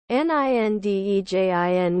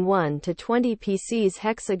NINDEJIN 1 to 20pcs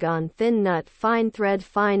Hexagon thin nut fine thread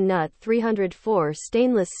fine nut 304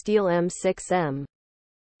 stainless steel M6M.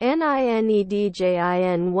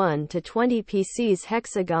 NINEDJIN 1 to 20pcs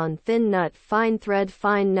Hexagon thin nut fine thread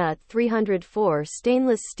fine nut 304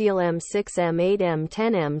 stainless steel M6M 8M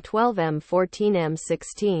 10M 12M 14M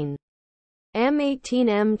 16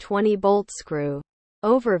 M18M 20 bolt screw.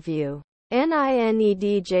 Overview.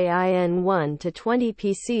 NINEDJIN 1 to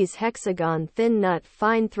 20pcs Hexagon thin nut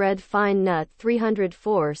fine thread fine nut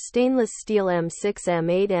 304 stainless steel M6M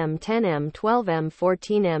 8M 10M 12M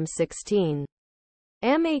 14M 16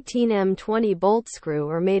 M18M 20 bolt screw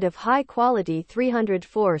are made of high-quality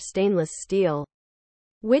 304 stainless steel,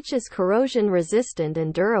 which is corrosion-resistant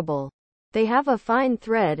and durable. They have a fine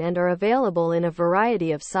thread and are available in a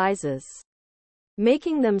variety of sizes,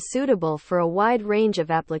 making them suitable for a wide range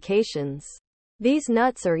of applications. These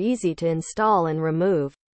nuts are easy to install and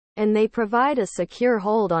remove, and they provide a secure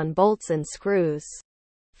hold on bolts and screws.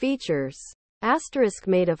 Features.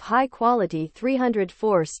 Made of high-quality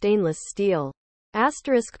 304 stainless steel.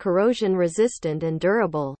 Corrosion resistant and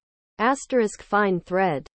durable. Fine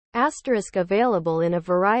thread. Available in a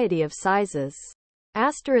variety of sizes.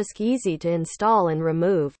 Easy to install and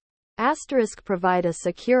remove. Provide a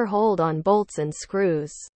secure hold on bolts and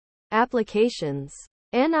screws. Applications.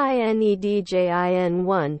 NINEDJIN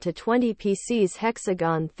 1 to 20pcs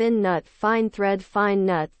Hexagon thin nut fine thread fine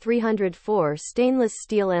nut 304 stainless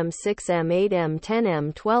steel M6M 8M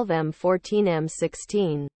 10M 12M 14M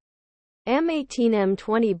 16 M18M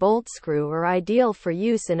 20 bolt screw are ideal for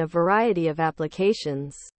use in a variety of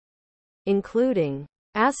applications, including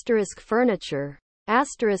furniture,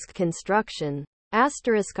 construction,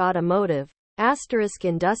 automotive,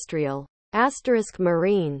 industrial,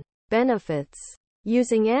 marine. Benefits.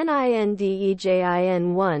 Using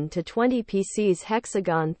NINDEJIN 1 to 20pcs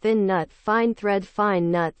Hexagon thin nut fine thread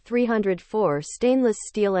fine nut 304 stainless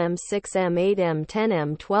steel M6M 8M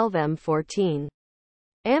 10M 12M 14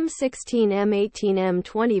 M16 M18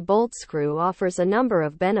 M20 bolt screw offers a number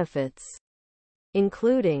of benefits,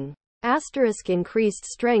 including increased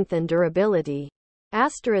strength and durability,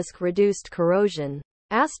 reduced corrosion,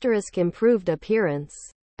 improved appearance,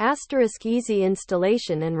 easy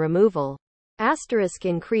installation and removal,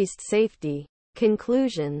 increased safety.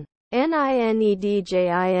 Conclusion.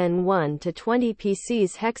 NINEDJIN 1 to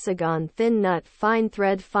 20pcs Hexagon thin nut fine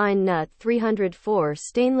thread fine nut 304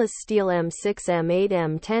 stainless steel M6M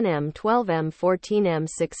 8M 10M 12M 14M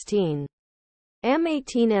 16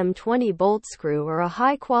 M18M 20 bolt screw are a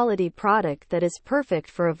high-quality product that is perfect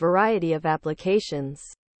for a variety of applications.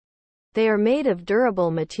 They are made of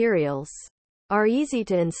durable materials, are easy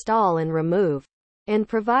to install and remove, and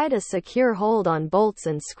provide a secure hold on bolts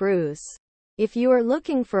and screws. If you are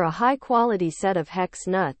looking for a high-quality set of hex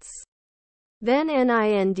nuts, then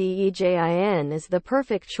NINDEJIN is the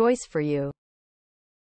perfect choice for you.